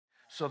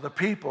So the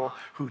people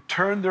who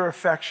turn their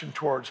affection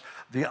towards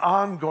the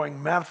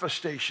ongoing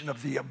manifestation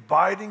of the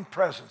abiding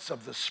presence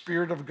of the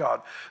Spirit of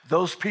God,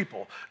 those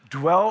people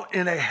dwell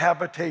in a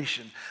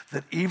habitation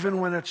that even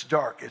when it's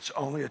dark, it's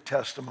only a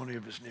testimony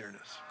of his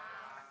nearness.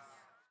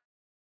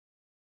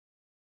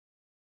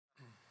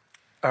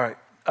 All right,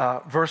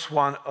 verse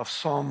 1 of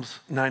Psalms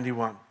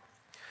 91.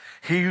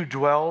 He who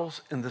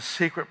dwells in the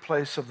secret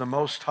place of the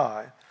Most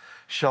High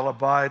shall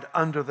abide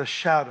under the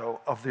shadow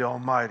of the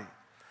Almighty.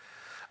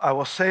 I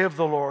will say of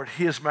the Lord,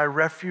 he is my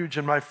refuge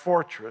and my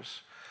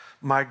fortress,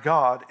 my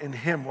God, in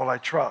him will I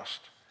trust.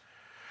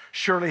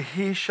 Surely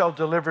he shall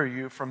deliver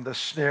you from the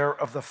snare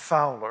of the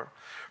fowler,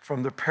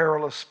 from the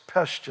perilous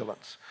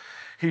pestilence.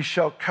 He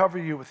shall cover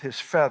you with his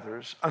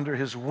feathers, under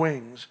his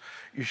wings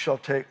you shall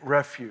take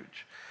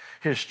refuge.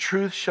 His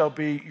truth shall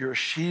be your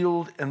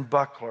shield and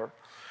buckler.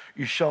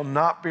 You shall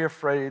not be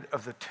afraid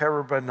of the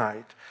terror by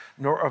night,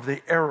 nor of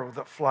the arrow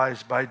that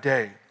flies by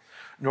day,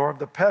 nor of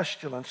the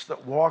pestilence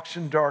that walks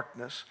in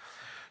darkness,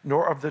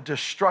 nor of the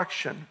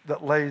destruction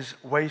that lays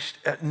waste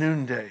at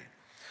noonday.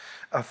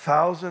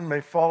 1,000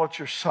 may fall at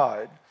your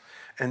side,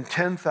 and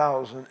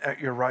 10,000 at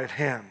your right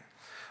hand,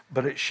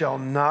 but it shall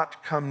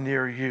not come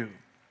near you.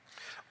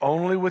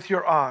 Only with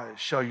your eyes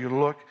shall you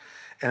look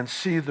and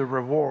see the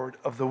reward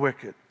of the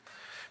wicked.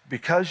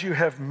 Because you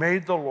have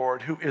made the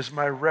Lord, who is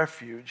my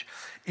refuge,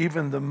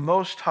 even the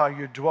Most High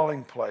your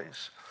dwelling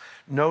place,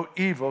 no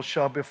evil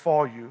shall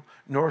befall you,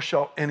 nor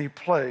shall any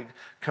plague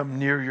come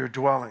near your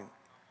dwelling.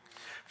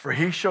 For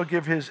he shall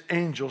give his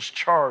angels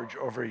charge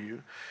over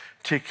you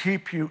to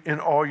keep you in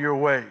all your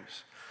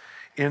ways.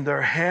 In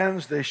their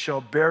hands they shall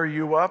bear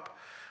you up,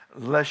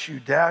 lest you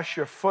dash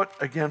your foot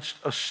against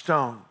a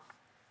stone.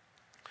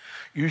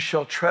 You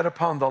shall tread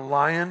upon the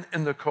lion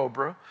and the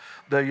cobra,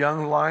 the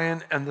young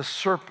lion and the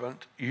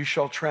serpent you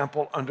shall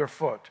trample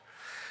underfoot.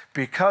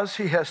 Because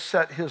he has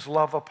set his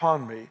love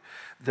upon me,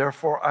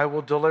 therefore I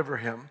will deliver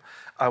him.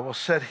 I will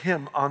set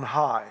him on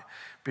high,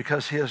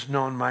 because he has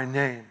known my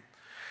name.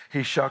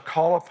 He shall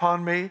call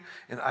upon me,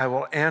 and I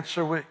will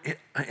answer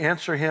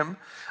him.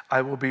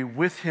 I will be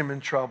with him in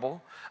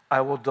trouble.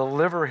 I will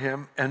deliver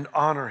him and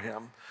honor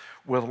him.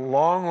 With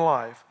long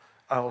life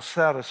I will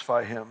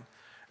satisfy him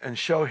and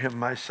show him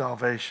my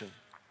salvation.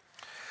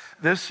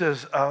 This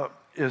is a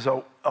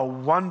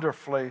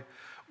wonderfully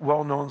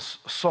well-known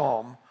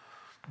psalm,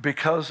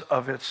 because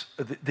of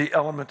the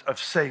element of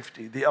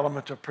safety, the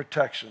element of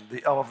protection,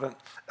 the element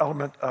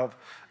of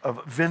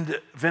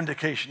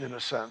vindication, in a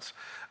sense,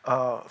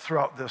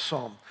 throughout this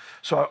psalm.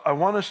 So I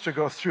want us to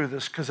go through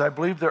this, because I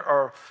believe there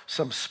are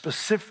some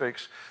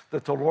specifics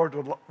that the Lord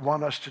would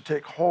want us to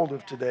take hold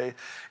of today,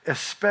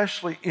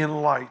 especially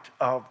in light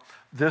of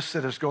this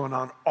that is going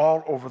on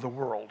all over the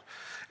world.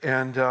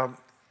 And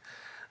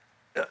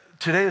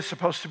today is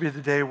supposed to be the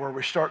day where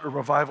we start a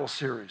revival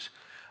series.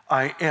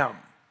 I am.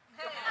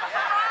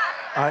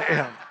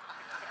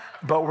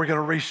 But we're going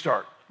to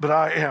restart. But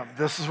I am.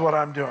 This is what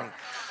I'm doing.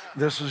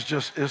 This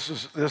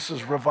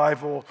is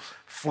revival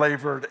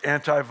flavored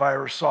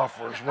antivirus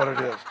software is what it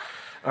is.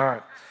 All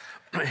right.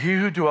 He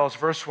who dwells,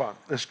 verse 1.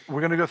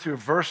 We're going to go through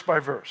verse by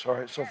verse. All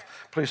right. So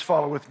please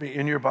follow with me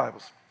in your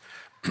Bibles.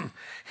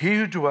 He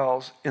who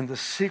dwells in the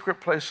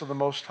secret place of the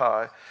Most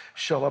High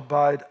shall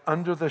abide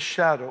under the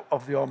shadow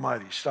of the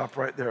Almighty. Stop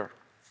right there.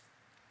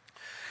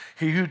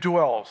 He who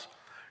dwells.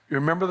 You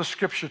remember the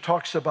scripture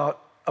talks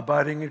about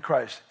abiding in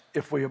Christ.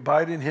 If we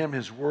abide in him,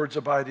 his words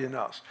abide in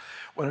us.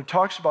 When it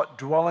talks about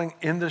dwelling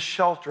in the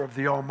shelter of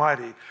the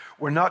Almighty,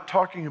 we're not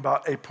talking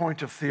about a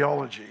point of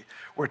theology.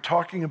 We're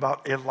talking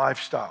about a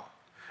lifestyle.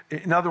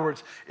 In other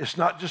words, it's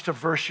not just a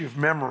verse you've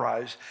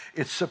memorized.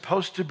 It's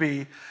supposed to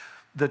be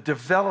the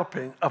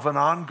developing of an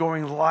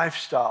ongoing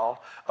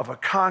lifestyle of a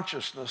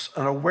consciousness,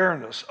 an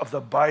awareness of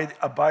the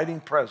abiding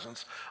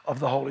presence of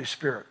the Holy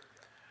Spirit.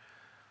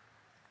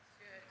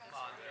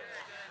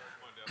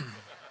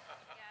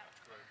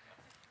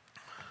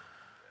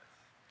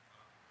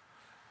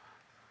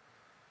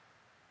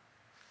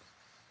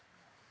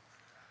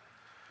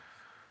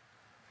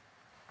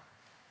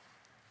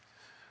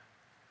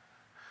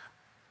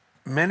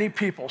 Many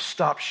people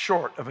stop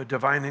short of a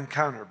divine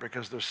encounter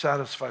because they're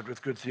satisfied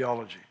with good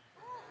theology.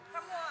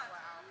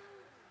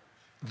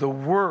 The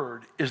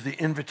word is the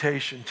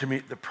invitation to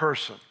meet the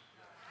person.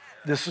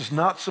 This is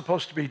not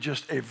supposed to be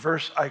just a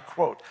verse I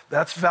quote.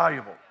 That's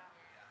valuable.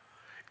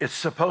 It's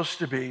supposed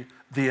to be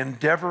the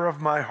endeavor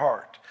of my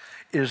heart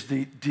is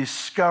the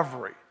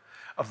discovery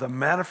of the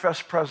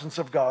manifest presence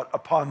of God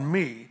upon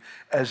me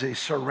as a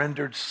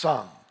surrendered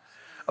son,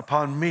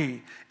 upon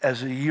me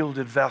as a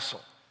yielded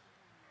vessel.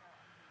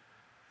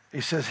 He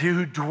says, he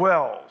who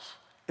dwells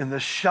in the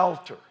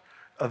shelter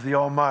of the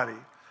Almighty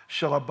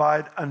shall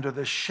abide under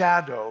the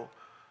shadow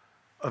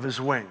of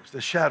his wings, the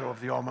shadow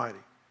of the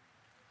Almighty.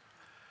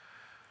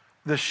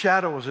 The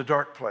shadow is a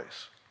dark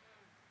place.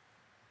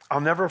 I'll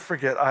never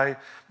forget,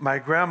 my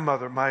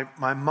grandmother,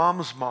 my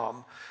mom's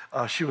mom,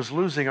 she was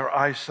losing her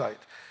eyesight.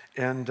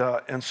 And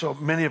so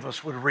many of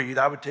us would read.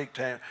 I would take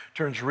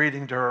turns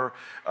reading to her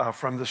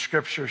from the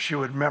scripture. She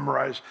would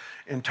memorize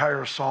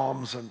entire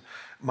Psalms and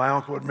my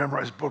uncle would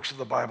memorize books of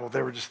the Bible.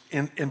 They were just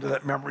into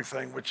that memory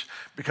thing, which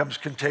becomes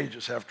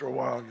contagious after a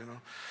while, you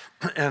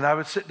know. And I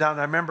would sit down.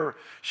 I remember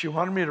she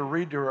wanted me to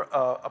read to her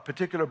a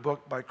particular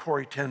book by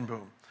Corrie Ten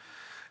Boom.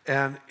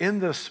 And in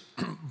this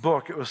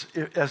book,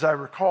 as I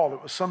recall,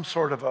 it was some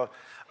sort of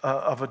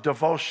a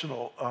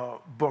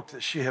devotional book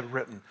that she had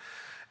written.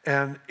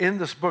 And in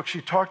this book,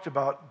 she talked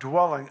about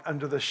dwelling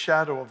under the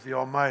shadow of the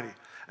Almighty.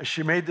 And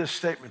she made this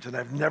statement, and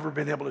I've never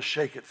been able to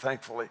shake it,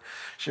 thankfully.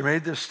 She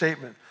made this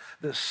statement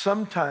that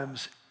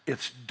sometimes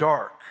it's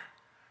dark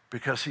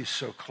because he's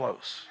so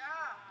close.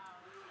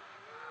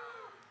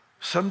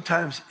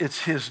 Sometimes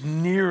it's his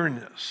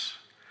nearness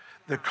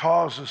that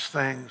causes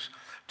things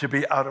to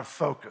be out of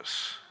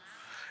focus.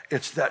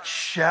 It's that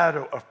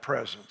shadow of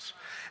presence.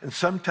 And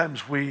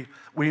sometimes we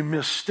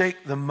mistake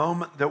the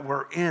moment that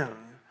we're in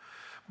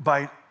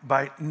by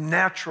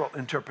natural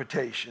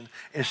interpretation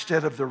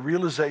instead of the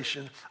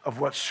realization of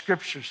what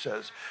Scripture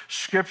says.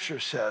 Scripture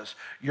says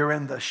you're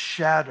in the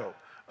shadow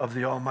of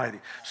the Almighty.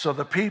 So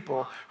the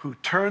people who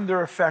turn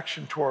their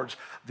affection towards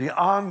the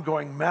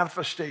ongoing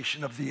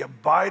manifestation of the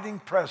abiding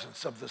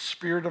presence of the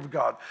Spirit of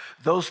God,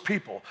 those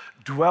people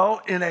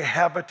dwell in a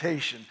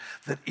habitation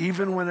that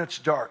even when it's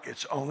dark,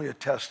 it's only a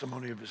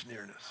testimony of his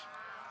nearness.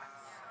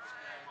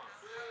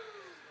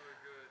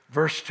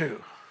 Verse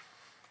 2.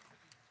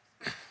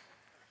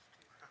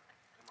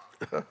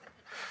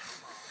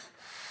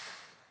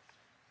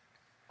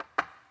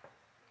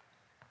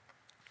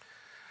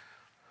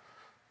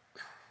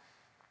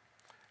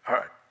 All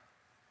right,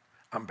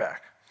 I'm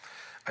back,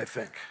 I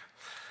think.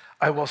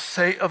 I will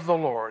say of the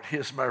Lord, he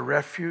is my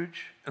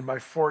refuge and my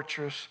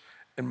fortress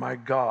and my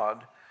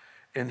God.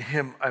 In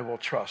him I will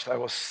trust. I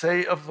will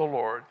say of the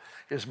Lord,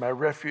 he is my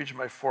refuge,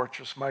 my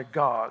fortress, my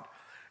God.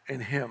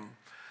 In him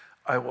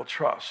I will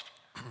trust.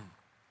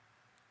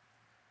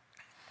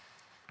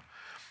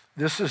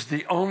 This is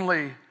the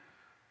only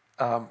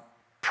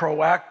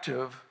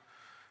proactive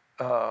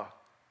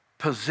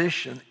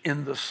position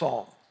in the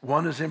psalm.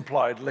 One is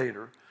implied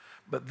later,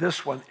 but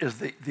this one is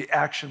the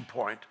action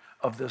point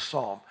of this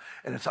psalm.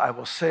 And it's, I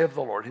will say of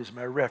the Lord, he's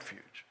my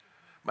refuge,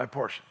 my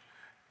portion.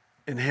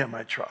 In him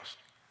I trust.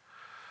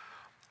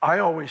 I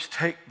always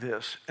take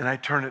this and I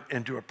turn it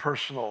into a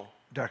personal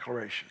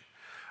declaration.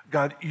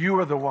 God, you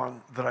are the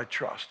one that I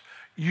trust.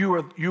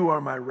 You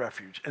are my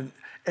refuge.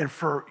 And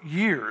for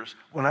years,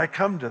 when I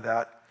come to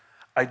that,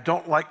 I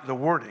don't like the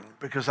wording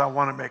because I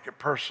want to make it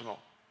personal.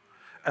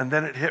 And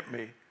then it hit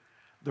me.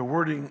 The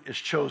wording is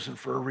chosen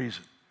for a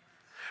reason.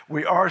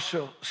 We are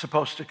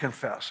supposed to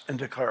confess and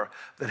declare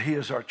that he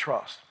is our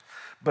trust.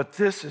 But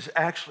this is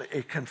actually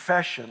a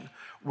confession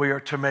we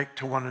are to make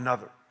to one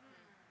another.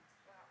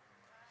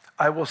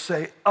 I will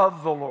say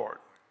of the Lord.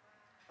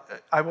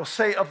 I will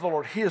say of the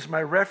Lord, he is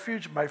my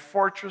refuge, my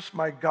fortress,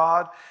 my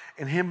God,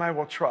 in him I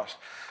will trust.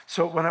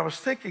 So when I was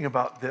thinking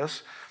about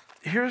this,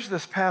 here's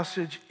this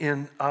passage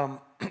in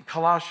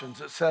Colossians.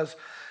 It says,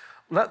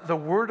 let the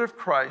word of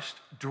Christ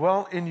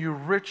dwell in you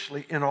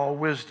richly in all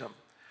wisdom,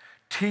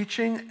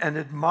 teaching and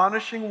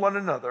admonishing one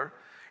another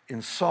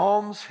in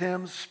psalms,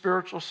 hymns,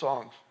 spiritual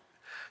songs,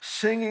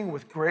 singing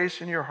with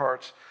grace in your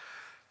hearts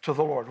to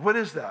the Lord. What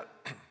is that?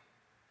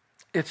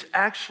 It's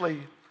actually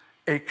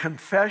a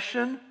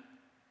confession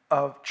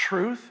of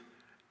truth,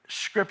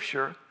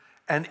 Scripture,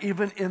 and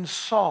even in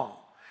song.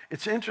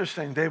 It's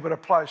interesting, they would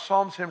apply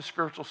psalms, hymns,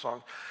 spiritual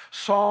songs.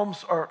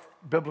 Psalms are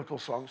biblical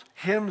songs.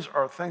 Hymns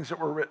are things that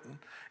were written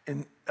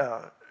in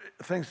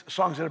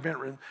songs that have been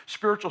written.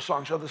 Spiritual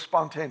songs are the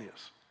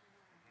spontaneous.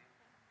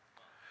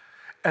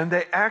 And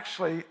there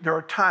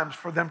are times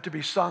for them to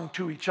be sung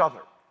to each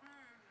other,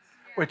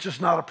 which is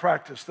not a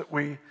practice that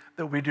we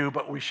do,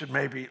 but we should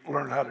maybe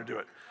learn how to do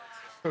it.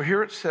 So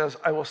here it says,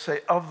 I will say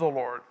of the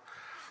Lord.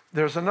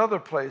 There's another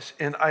place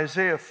in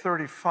Isaiah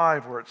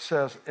 35 where it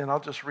says, and I'll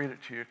just read it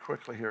to you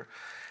quickly here.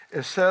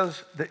 It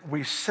says that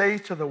we say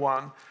to the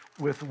one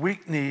with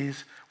weak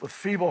knees, with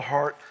feeble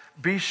heart,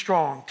 be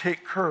strong,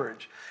 take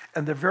courage.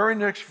 And the very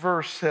next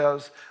verse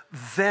says,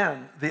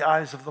 then the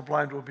eyes of the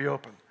blind will be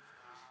opened.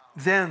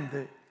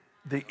 Then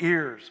the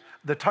ears,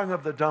 the tongue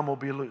of the dumb will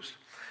be loosed.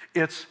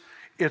 It's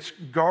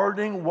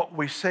guarding what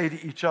we say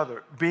to each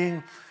other,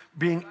 being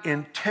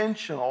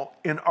intentional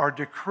in our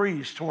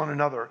decrees to one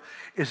another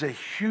is a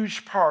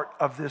huge part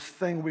of this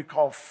thing we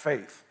call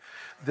faith.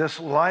 This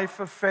life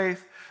of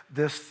faith,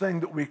 this thing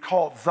that we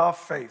call the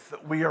faith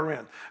that we are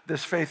in,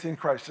 this faith in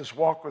Christ, this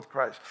walk with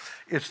Christ.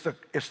 It's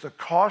the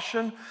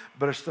caution,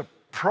 but it's the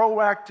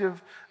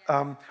proactive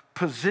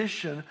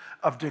position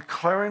of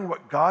declaring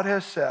what God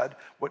has said,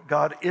 what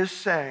God is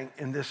saying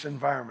in this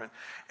environment,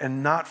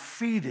 and not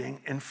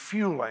feeding and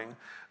fueling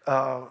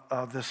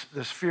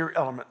this fear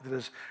element that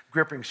is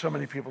gripping so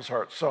many people's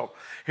hearts. So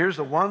here's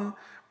the one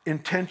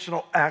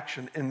intentional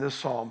action in this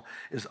psalm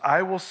is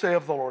I will say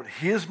of the Lord,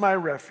 he is my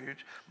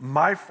refuge,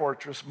 my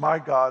fortress, my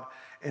God,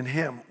 In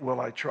him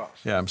will I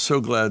trust. Yeah, I'm so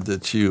glad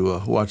that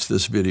you watched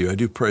this video. I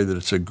do pray that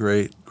it's a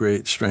great,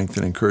 great strength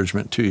and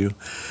encouragement to you.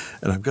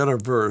 And I've got a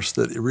verse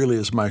that really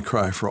is my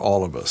cry for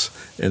all of us.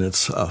 And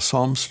it's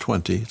Psalms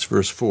 20, it's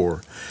verse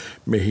 4.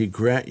 May he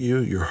grant you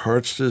your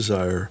heart's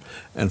desire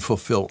and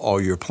fulfill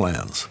all your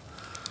plans.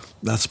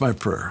 That's my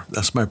prayer.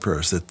 That's my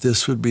prayer, is that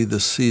this would be the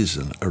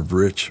season of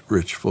rich,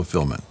 rich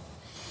fulfillment.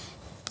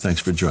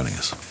 Thanks for joining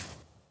us.